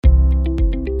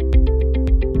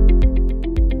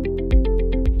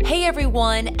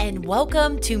everyone, and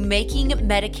welcome to Making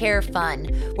Medicare Fun,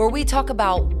 where we talk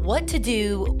about what to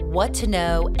do, what to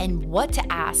know, and what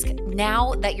to ask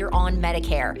now that you're on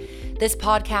Medicare. This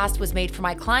podcast was made for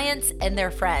my clients and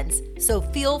their friends, so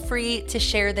feel free to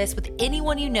share this with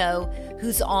anyone you know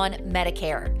who's on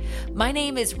Medicare. My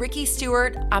name is Ricky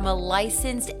Stewart. I'm a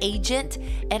licensed agent,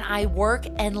 and I work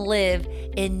and live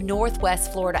in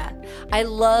Northwest Florida. I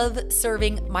love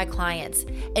serving my clients,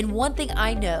 and one thing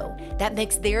I know that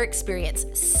makes their experience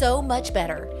so much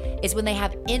better is when they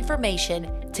have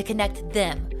information to connect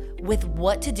them with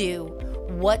what to do,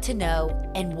 what to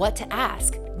know, and what to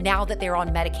ask now that they're on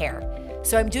Medicare.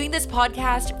 So I'm doing this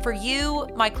podcast for you,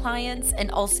 my clients,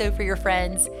 and also for your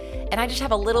friends. And I just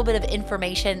have a little bit of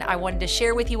information I wanted to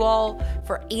share with you all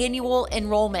for annual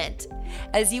enrollment.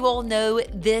 As you all know,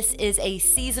 this is a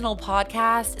seasonal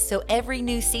podcast. So every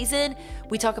new season,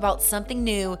 we talk about something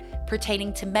new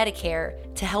pertaining to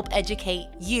Medicare to help educate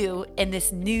you in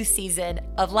this new season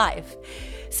of life.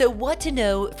 So what to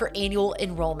know for annual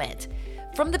enrollment?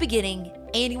 From the beginning,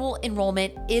 annual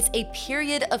enrollment is a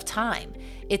period of time.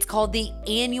 It's called the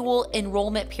annual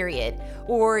enrollment period,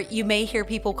 or you may hear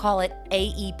people call it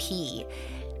AEP.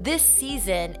 This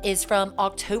season is from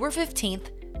October 15th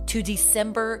to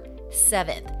December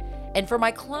 7th. And for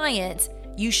my clients,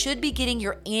 you should be getting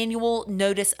your annual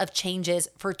notice of changes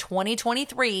for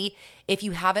 2023 if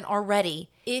you haven't already,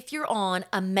 if you're on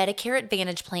a Medicare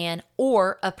Advantage plan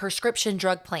or a prescription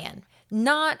drug plan.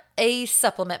 Not a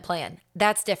supplement plan.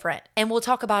 That's different. And we'll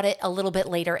talk about it a little bit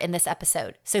later in this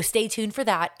episode. So stay tuned for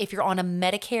that if you're on a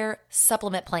Medicare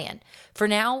supplement plan. For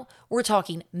now, we're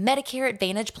talking Medicare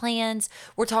Advantage plans.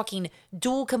 We're talking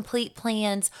dual complete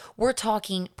plans. We're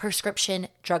talking prescription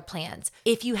drug plans.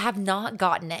 If you have not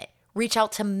gotten it, reach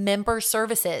out to Member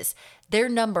Services. Their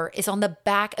number is on the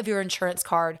back of your insurance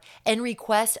card, and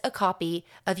request a copy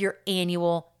of your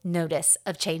annual notice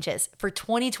of changes for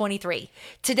 2023.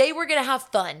 Today, we're going to have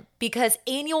fun because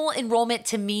annual enrollment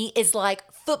to me is like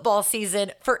football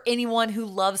season for anyone who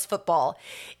loves football.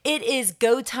 It is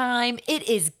go time. It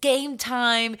is game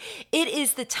time. It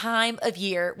is the time of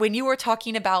year when you are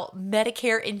talking about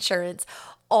Medicare insurance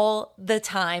all the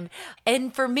time.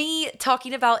 And for me,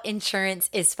 talking about insurance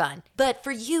is fun. But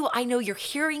for you, I know you're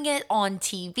hearing it on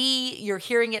TV, you're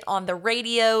hearing it on the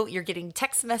radio, you're getting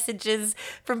text messages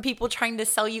from people trying to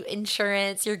sell you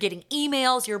insurance, you're getting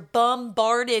emails, you're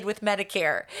bombarded with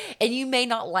Medicare. And you may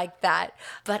not like that,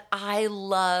 but I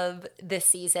love this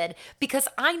season because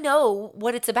I know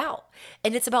what it's about.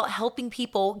 And it's about helping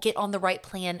people get on the right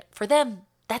plan for them.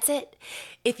 That's it.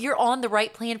 If you're on the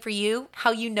right plan for you,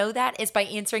 how you know that is by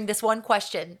answering this one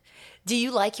question. Do you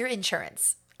like your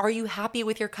insurance? Are you happy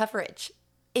with your coverage?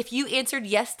 If you answered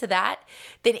yes to that,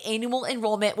 then annual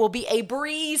enrollment will be a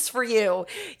breeze for you.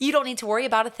 You don't need to worry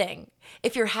about a thing.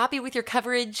 If you're happy with your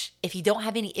coverage, if you don't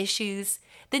have any issues,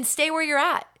 then stay where you're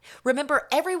at. Remember,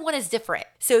 everyone is different.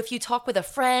 So if you talk with a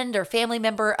friend or family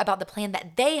member about the plan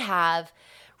that they have,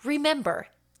 remember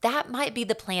that might be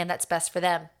the plan that's best for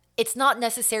them. It's not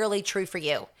necessarily true for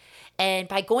you. And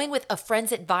by going with a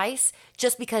friend's advice,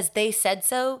 just because they said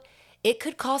so, it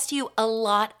could cost you a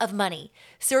lot of money.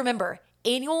 So remember,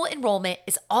 annual enrollment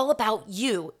is all about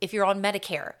you if you're on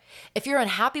Medicare. If you're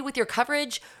unhappy with your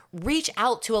coverage, reach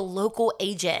out to a local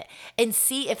agent and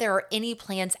see if there are any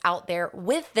plans out there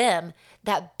with them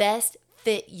that best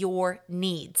fit your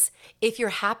needs. If you're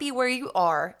happy where you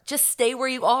are, just stay where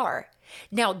you are.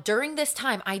 Now, during this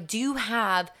time, I do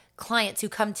have clients who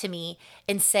come to me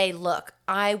and say, look,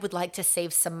 I would like to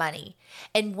save some money.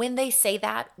 And when they say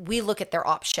that, we look at their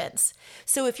options.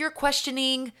 So if you're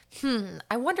questioning,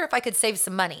 I wonder if I could save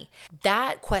some money,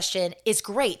 that question is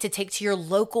great to take to your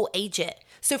local agent.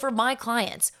 So for my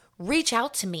clients, reach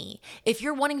out to me. If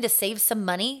you're wanting to save some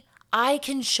money, I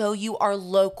can show you our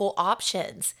local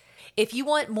options. If you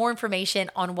want more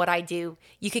information on what I do,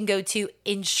 you can go to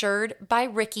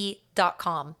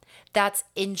insuredbyricky.com. That's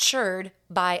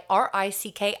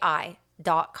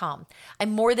insuredbyRICKI.com. I'm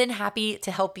more than happy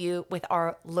to help you with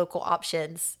our local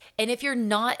options. And if you're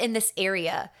not in this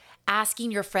area,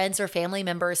 asking your friends or family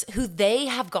members who they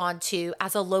have gone to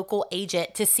as a local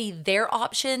agent to see their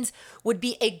options would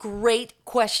be a great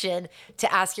question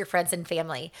to ask your friends and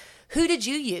family. Who did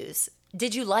you use?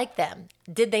 Did you like them?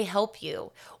 Did they help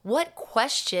you? What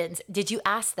questions did you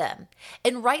ask them?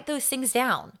 And write those things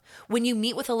down. When you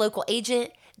meet with a local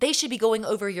agent, they should be going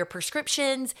over your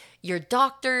prescriptions, your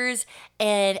doctors,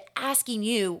 and asking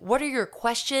you, what are your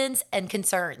questions and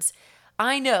concerns?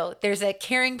 I know there's a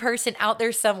caring person out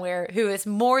there somewhere who is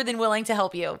more than willing to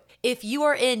help you. If you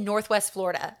are in Northwest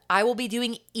Florida, I will be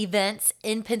doing events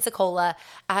in Pensacola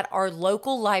at our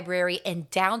local library in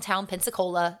downtown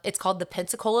Pensacola. It's called the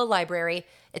Pensacola Library.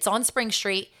 It's on Spring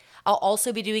Street. I'll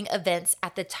also be doing events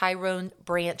at the Tyrone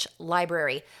Branch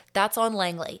Library. That's on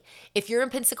Langley. If you're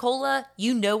in Pensacola,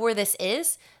 you know where this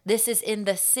is. This is in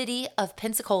the city of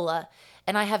Pensacola.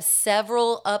 And I have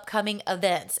several upcoming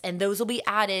events, and those will be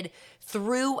added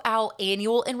throughout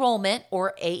annual enrollment,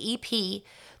 or AEP.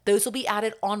 Those will be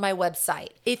added on my website.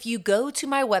 If you go to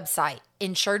my website,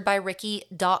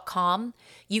 insuredbyricky.com,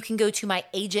 you can go to my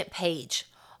agent page.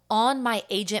 On my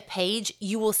agent page,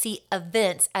 you will see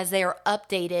events as they are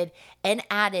updated and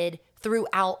added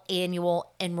throughout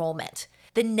annual enrollment.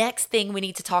 The next thing we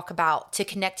need to talk about to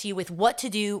connect you with what to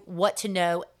do, what to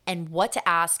know, and what to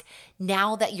ask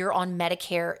now that you're on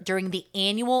Medicare during the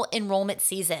annual enrollment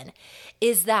season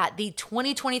is that the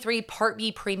 2023 Part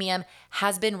B premium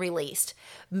has been released.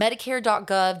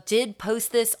 Medicare.gov did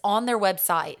post this on their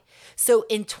website. So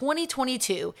in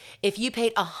 2022, if you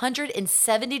paid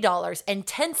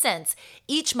 $170.10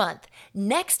 each month,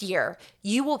 next year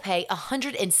you will pay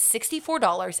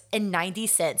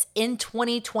 $164.90 in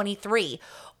 2023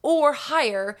 or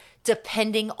higher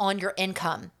depending on your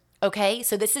income. Okay,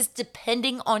 so this is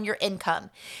depending on your income.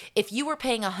 If you were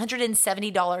paying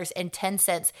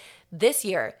 $170.10 this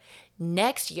year,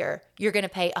 next year, you're going to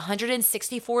pay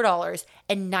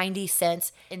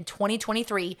 $164.90 in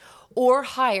 2023 or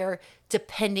higher,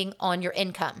 depending on your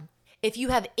income. If you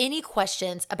have any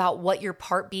questions about what your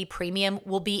Part B premium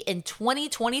will be in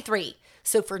 2023,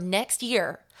 so for next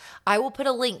year, I will put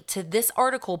a link to this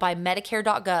article by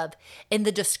Medicare.gov in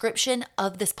the description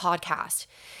of this podcast.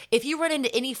 If you run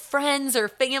into any friends or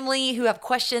family who have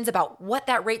questions about what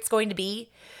that rate's going to be,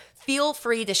 feel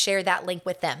free to share that link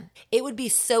with them. It would be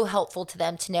so helpful to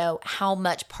them to know how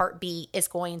much Part B is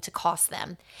going to cost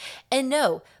them. And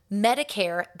no,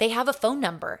 Medicare, they have a phone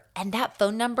number, and that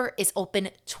phone number is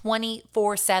open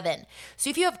 24/7. So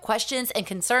if you have questions and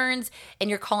concerns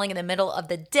and you're calling in the middle of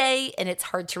the day and it's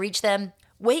hard to reach them,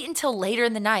 wait until later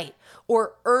in the night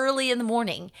or early in the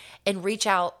morning and reach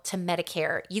out to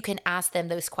Medicare. You can ask them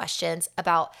those questions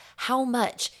about how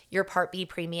much your Part B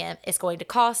premium is going to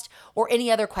cost or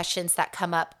any other questions that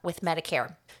come up with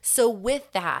Medicare. So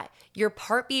with that, your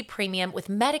Part B premium with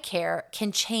Medicare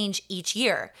can change each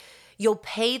year. You'll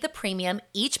pay the premium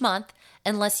each month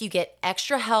unless you get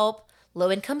extra help,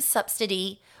 low-income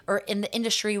subsidy, or in the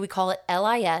industry we call it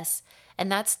LIS,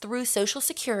 and that's through Social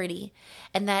Security,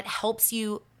 and that helps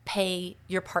you pay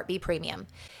your Part B premium.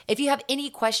 If you have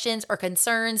any questions or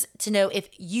concerns to know if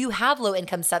you have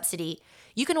low-income subsidy,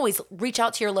 you can always reach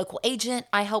out to your local agent.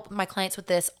 I help my clients with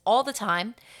this all the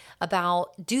time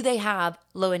about do they have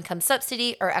low-income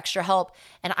subsidy or extra help,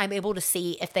 and I'm able to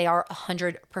see if they are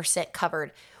 100%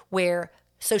 covered, where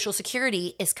Social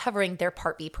Security is covering their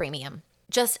Part B premium.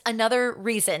 Just another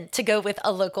reason to go with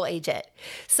a local agent.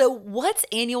 So what's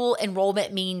annual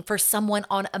enrollment mean for someone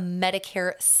on a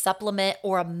Medicare supplement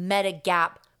or a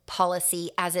Medigap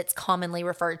policy, as it's commonly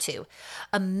referred to?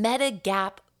 A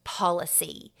Medigap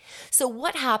policy. So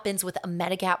what happens with a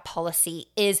Medigap policy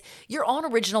is you're on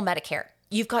original Medicare.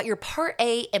 You've got your Part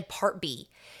A and Part B.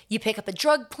 You pick up a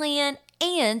drug plan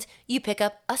and you pick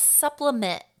up a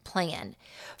supplement plan.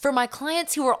 For my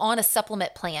clients who are on a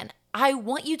supplement plan, I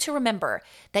want you to remember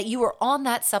that you are on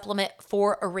that supplement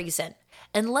for a reason.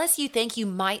 Unless you think you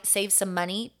might save some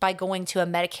money by going to a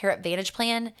Medicare Advantage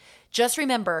plan, just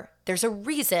remember there's a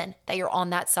reason that you're on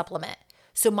that supplement.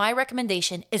 So my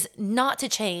recommendation is not to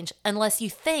change unless you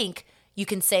think you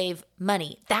can save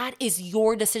money. That is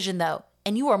your decision though,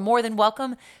 and you are more than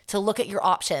welcome to look at your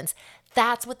options.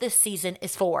 That's what this season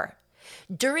is for.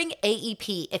 During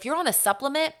AEP, if you're on a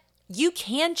supplement, you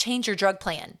can change your drug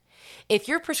plan. If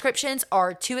your prescriptions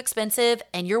are too expensive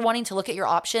and you're wanting to look at your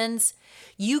options,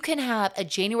 you can have a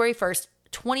January 1st,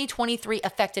 2023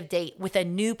 effective date with a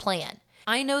new plan.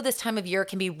 I know this time of year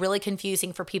can be really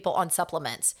confusing for people on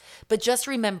supplements, but just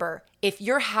remember, if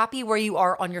you're happy where you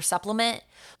are on your supplement,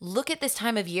 look at this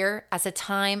time of year as a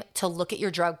time to look at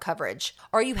your drug coverage.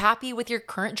 Are you happy with your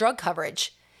current drug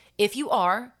coverage? If you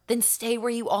are, then stay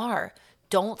where you are.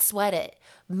 Don't sweat it.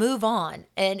 Move on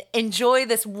and enjoy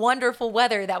this wonderful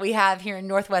weather that we have here in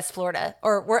Northwest Florida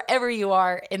or wherever you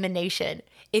are in the nation.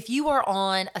 If you are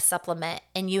on a supplement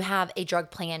and you have a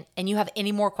drug plan and you have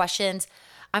any more questions,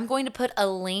 I'm going to put a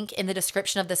link in the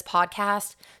description of this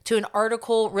podcast to an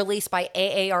article released by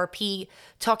AARP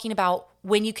talking about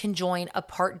when you can join a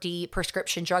Part D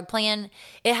prescription drug plan.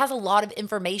 It has a lot of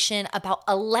information about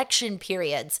election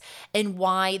periods and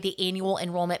why the annual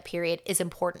enrollment period is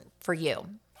important. for you.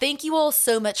 Thank you all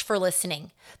so much for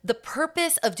listening. The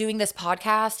purpose of doing this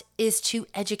podcast is to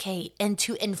educate and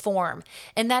to inform.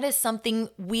 And that is something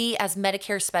we as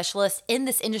Medicare specialists in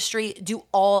this industry do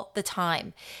all the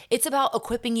time. It's about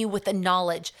equipping you with the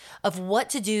knowledge of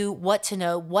what to do, what to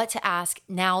know, what to ask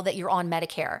now that you're on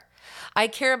Medicare. I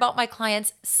care about my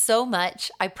clients so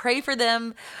much. I pray for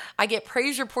them. I get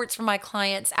praise reports from my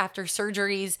clients after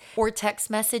surgeries or text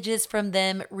messages from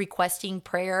them requesting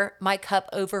prayer. My cup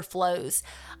overflows.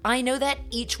 I know that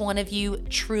each one of you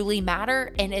truly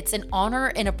matter, and it's an honor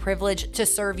and a privilege to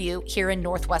serve you here in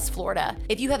Northwest Florida.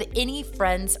 If you have any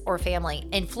friends or family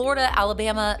in Florida,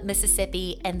 Alabama,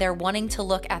 Mississippi, and they're wanting to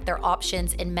look at their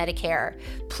options in Medicare,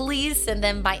 please send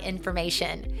them my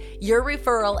information. Your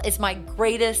referral is my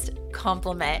greatest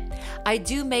compliment. I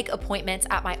do make appointments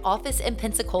at my office in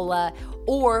Pensacola,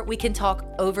 or we can talk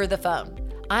over the phone.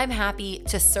 I'm happy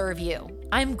to serve you.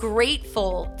 I'm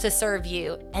grateful to serve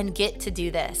you and get to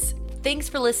do this. Thanks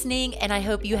for listening, and I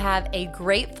hope you have a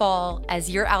great fall as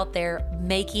you're out there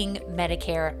making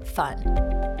Medicare fun.